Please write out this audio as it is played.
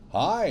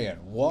Hi,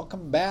 and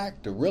welcome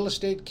back to Real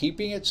Estate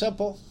Keeping It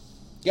Simple.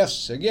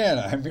 Yes, again,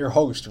 I'm your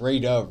host, Ray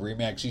Dove,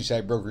 Remax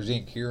Seaside Brokers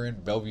Inc. here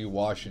in Bellevue,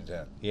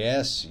 Washington.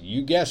 Yes,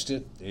 you guessed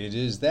it. It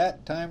is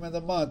that time of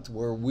the month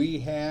where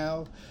we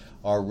have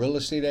our real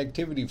estate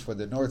activity for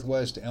the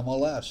Northwest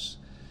MLS.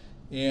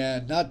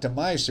 And not to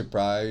my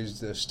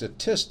surprise, the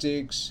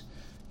statistics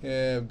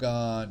have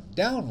gone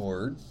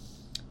downward.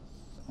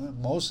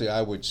 Mostly,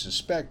 I would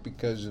suspect,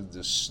 because of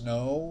the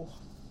snow,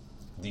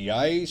 the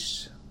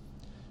ice,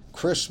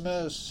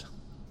 Christmas,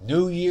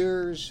 New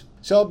Year's.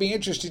 So it'll be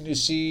interesting to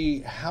see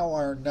how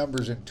our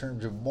numbers in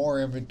terms of more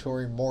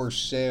inventory, more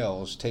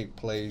sales take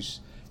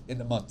place in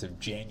the month of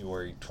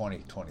January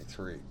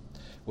 2023.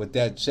 With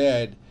that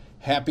said,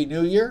 Happy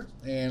New Year,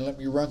 and let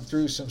me run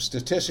through some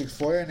statistics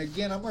for you. And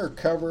again, I'm going to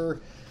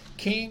cover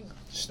King,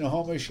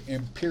 Snohomish,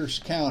 and Pierce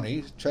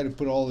County, try to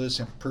put all this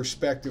in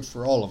perspective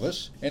for all of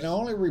us. And I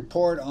only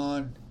report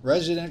on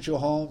residential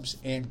homes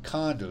and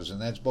condos,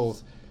 and that's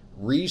both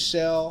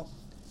resale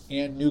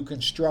and new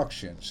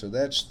construction. So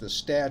that's the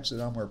stats that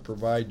I'm going to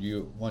provide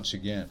you once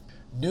again.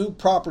 New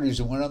properties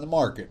that went on the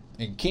market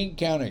in King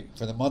County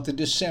for the month of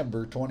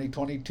December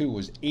 2022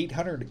 was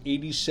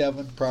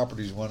 887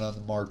 properties went on the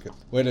market.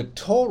 We had a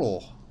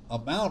total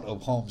amount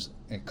of homes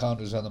and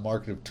condos on the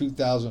market of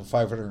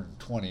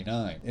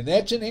 2,529. And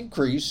that's an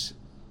increase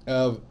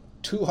of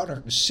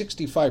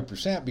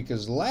 265%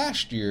 because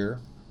last year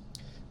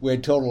we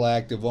had total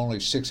active only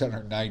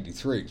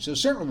 693. So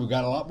certainly we've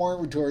got a lot more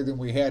inventory than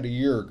we had a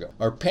year ago.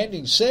 Our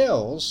pending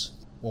sales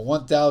were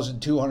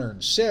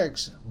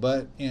 1,206,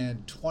 but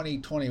in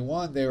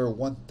 2021 they were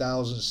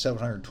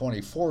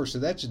 1,724. So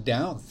that's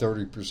down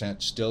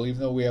 30% still,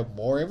 even though we have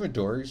more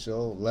inventory,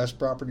 so less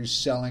properties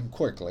selling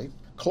quickly.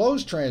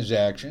 Closed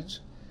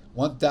transactions,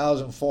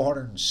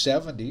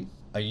 1,470.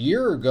 A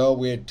year ago,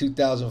 we had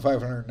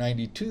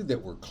 2,592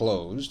 that were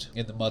closed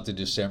in the month of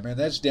December, and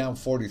that's down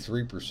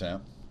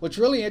 43%. What's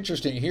really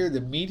interesting here,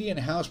 the median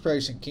house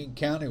price in King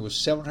County was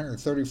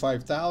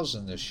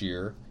 $735,000 this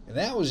year, and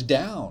that was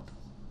down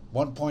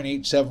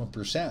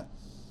 1.87%.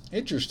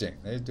 Interesting.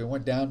 They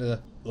went down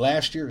to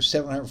last year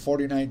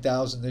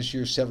 $749,000, this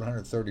year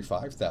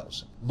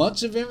 $735,000.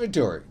 Months of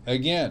inventory.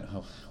 Again,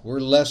 we're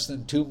less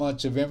than 2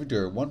 months of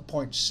inventory,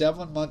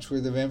 1.7 months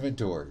worth of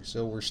inventory.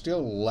 So we're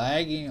still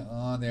lagging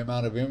on the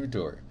amount of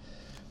inventory.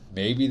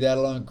 Maybe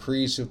that'll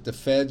increase if the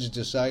feds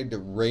decide to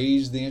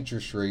raise the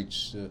interest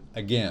rates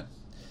again.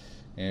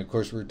 And of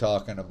course, we're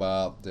talking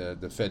about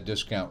the Fed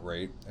discount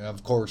rate. And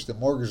of course, the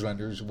mortgage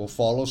lenders will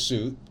follow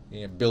suit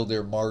and build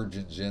their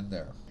margins in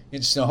there.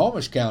 In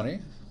Snohomish County,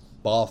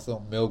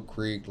 Bothell, Mill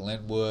Creek,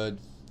 Linwood,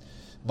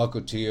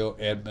 Mukilteo,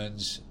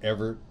 Edmonds,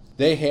 Everett,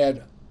 they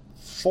had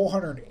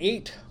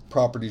 408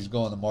 properties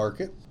go on the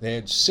market. They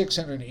had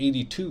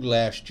 682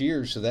 last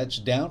year, so that's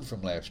down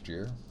from last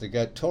year. They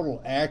got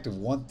total active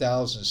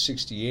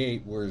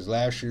 1,068, whereas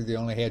last year they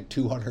only had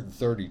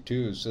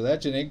 232, so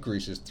that's an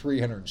increase of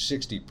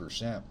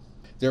 360%.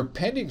 Their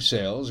pending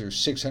sales are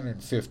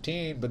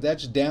 615, but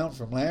that's down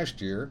from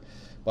last year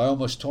by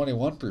almost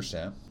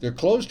 21%. Their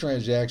closed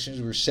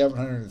transactions were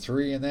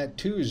 703, and that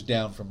too is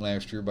down from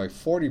last year by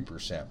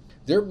 40%.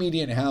 Their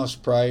median house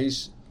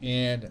price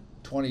in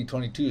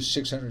 2022 is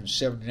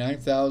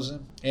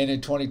 $679,000, and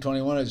in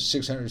 2021 it's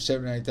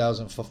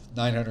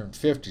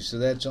 $679,950. So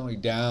that's only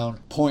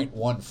down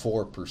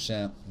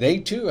 0.14%. They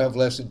too have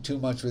less than 2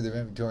 months worth of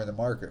inventory in the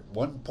market,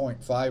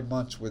 1.5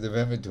 months worth of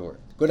inventory.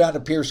 Go down to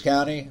Pierce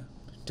County,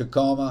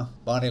 Tacoma,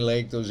 Bonnie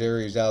Lake, those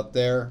areas out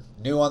there.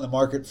 New on the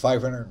market,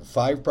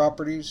 505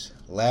 properties.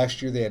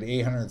 Last year they had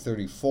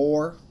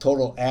 834.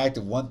 Total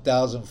active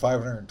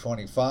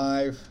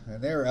 1,525,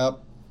 and they're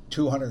up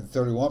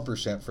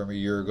 231% from a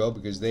year ago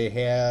because they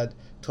had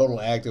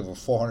total active of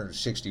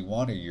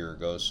 461 a year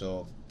ago.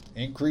 So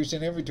increase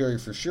in inventory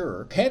for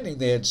sure. Pending,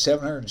 they had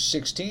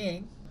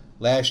 716.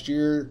 Last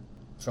year,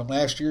 from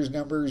last year's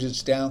numbers,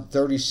 it's down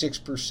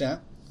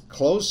 36%.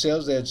 Closed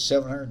sales, they had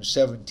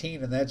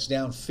 717, and that's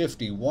down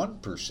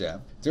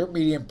 51%. Their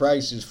median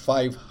price is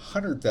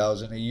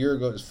 $500,000. A year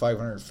ago, it was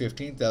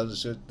 $515,000,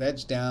 so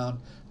that's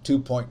down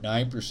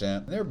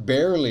 2.9%. They're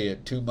barely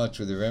at 2 months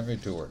with their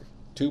inventory.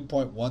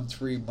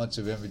 2.13 months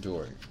of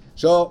inventory.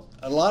 So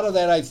a lot of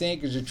that, I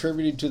think, is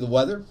attributed to the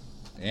weather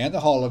and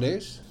the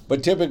holidays.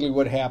 But typically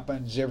what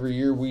happens every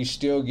year, we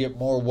still get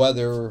more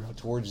weather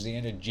towards the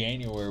end of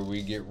January.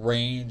 We get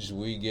rains,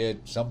 we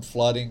get some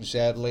flooding,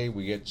 sadly.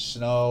 We get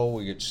snow,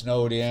 we get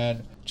snowed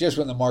in, just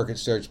when the market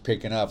starts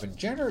picking up. And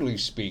generally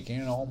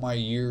speaking, in all my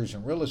years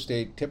in real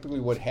estate,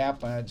 typically what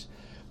happens,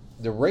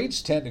 the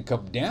rates tend to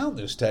come down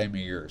this time of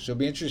year. So it'll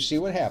be interesting to see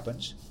what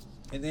happens.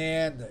 And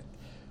then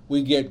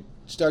we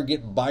start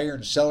getting buyer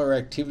and seller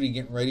activity,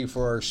 getting ready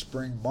for our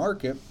spring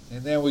market,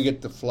 and then we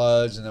get the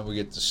floods, and then we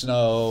get the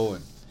snow,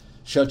 and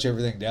shuts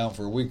everything down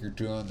for a week or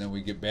two, and then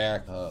we get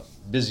back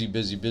busy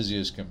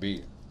as can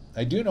be.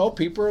 I do know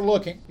people are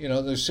looking.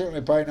 They're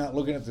certainly probably not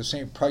looking at the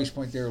same price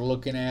point they were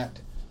looking at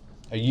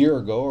a year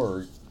ago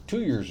or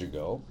 2 years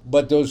ago,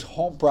 but those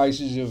home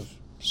prices have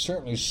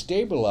certainly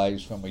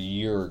stabilized from a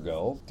year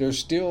ago. They're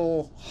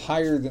still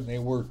higher than they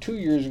were 2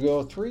 years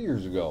ago, 3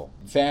 years ago.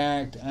 In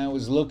fact, I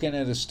was looking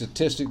at a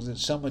statistic that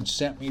someone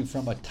sent me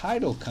from a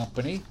title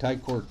company,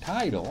 Ticor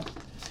Title,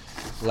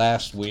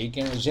 last week,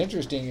 and it was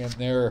interesting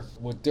in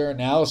with their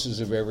analysis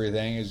of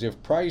everything is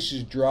if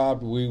prices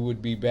dropped, we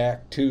would be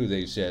back too,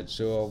 they said.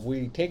 So if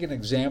we take an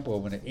example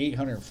of an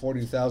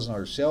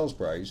 $840,000 sales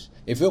price,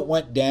 if it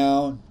went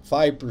down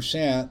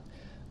 5%,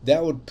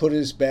 that would put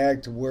us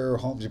back to where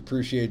homes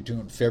appreciated to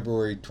in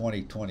February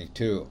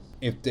 2022.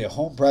 If the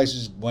home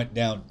prices went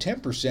down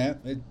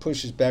 10%, it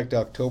pushes back to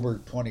October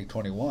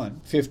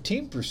 2021.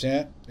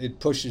 15%, it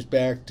pushes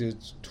back to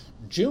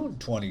June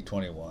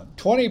 2021.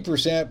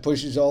 20%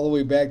 pushes all the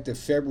way back to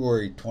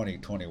February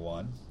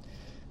 2021.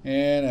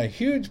 And a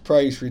huge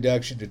price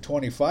reduction to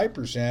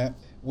 25%,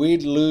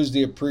 we'd lose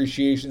the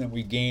appreciation that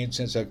we gained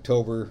since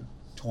October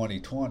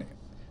 2020.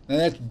 Now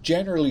that's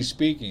generally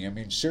speaking. I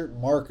mean,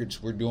 certain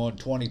markets were doing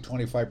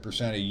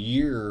 20-25% a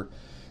year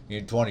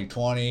in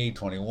 2020,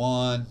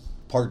 21,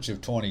 parts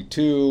of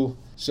 22.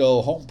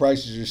 So home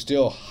prices are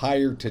still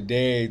higher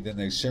today than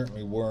they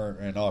certainly were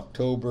in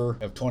October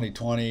of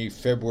 2020,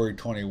 February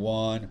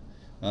 21,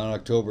 and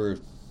October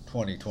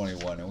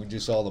 2021. And we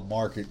just saw the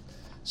market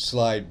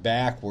slide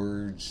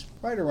backwards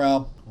right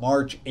around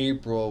March,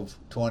 April of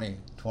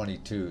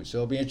 2022. So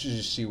it'll be interesting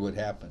to see what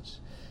happens.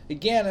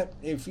 Again,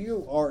 if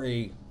you are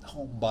a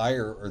home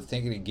buyer or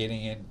thinking of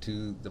getting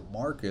into the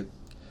market,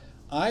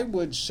 I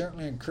would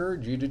certainly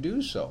encourage you to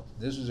do so.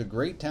 This is a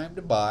great time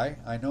to buy.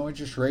 I know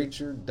interest rates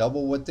are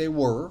double what they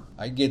were.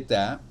 I get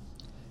that.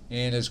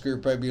 And it's going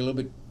to probably be a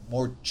little bit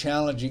more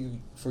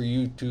challenging for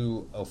you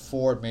to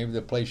afford maybe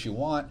the place you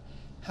want.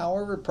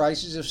 However,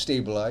 prices have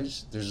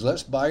stabilized. There's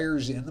less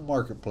buyers in the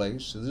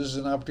marketplace. So this is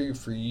an opportunity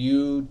for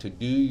you to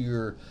do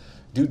your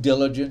due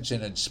diligence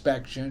and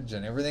inspections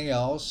and everything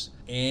else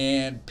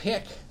and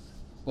pick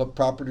what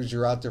properties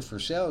are out there for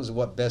sale and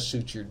what best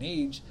suits your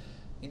needs.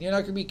 And you're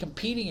not going to be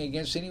competing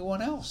against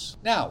anyone else.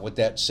 Now, with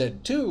that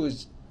said, too,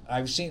 is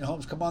I've seen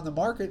homes come on the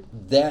market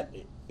that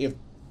if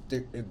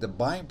the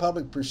buying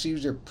public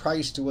perceives their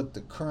price to what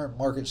the current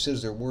market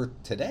says they're worth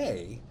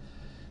today,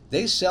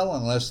 they sell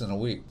in less than a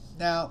week.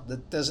 Now,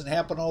 that doesn't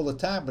happen all the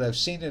time, but I've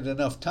seen it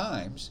enough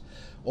times.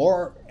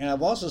 And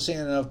I've also seen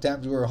it enough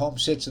times where a home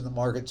sits in the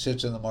market,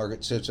 sits on the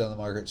market, sits on the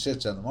market,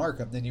 sits on the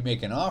market, and then you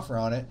make an offer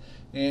on it,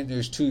 and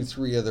there's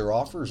 2-3 other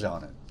offers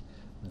on it.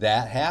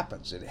 That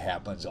happens. It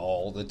happens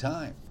all the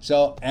time.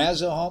 So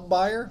as a home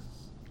buyer,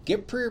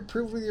 get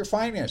pre-approved with your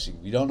financing.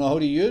 If you don't know who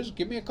to use,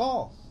 give me a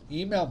call.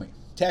 Email me.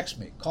 Text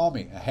me. Call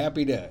me. I'm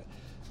happy to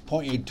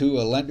point you to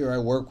a lender I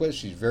work with.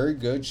 She's very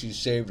good. She's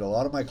saved a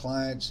lot of my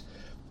clients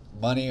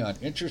money on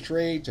interest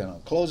rates and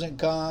on closing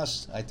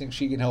costs. I think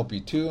she can help you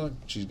too.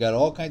 She's got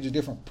all kinds of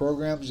different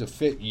programs to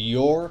fit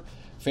your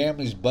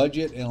family's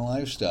budget and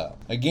lifestyle.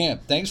 Again,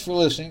 thanks for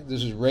listening.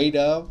 This is Ray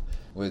Dove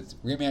with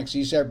RE/MAX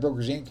Eastside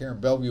Brokers Inc. here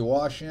in Bellevue,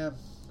 Washington.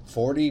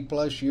 40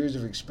 plus years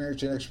of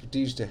experience and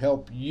expertise to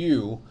help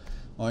you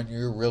on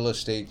your real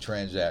estate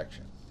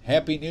transaction.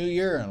 Happy New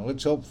Year, and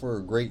let's hope for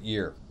a great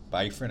year.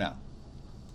 Bye for now.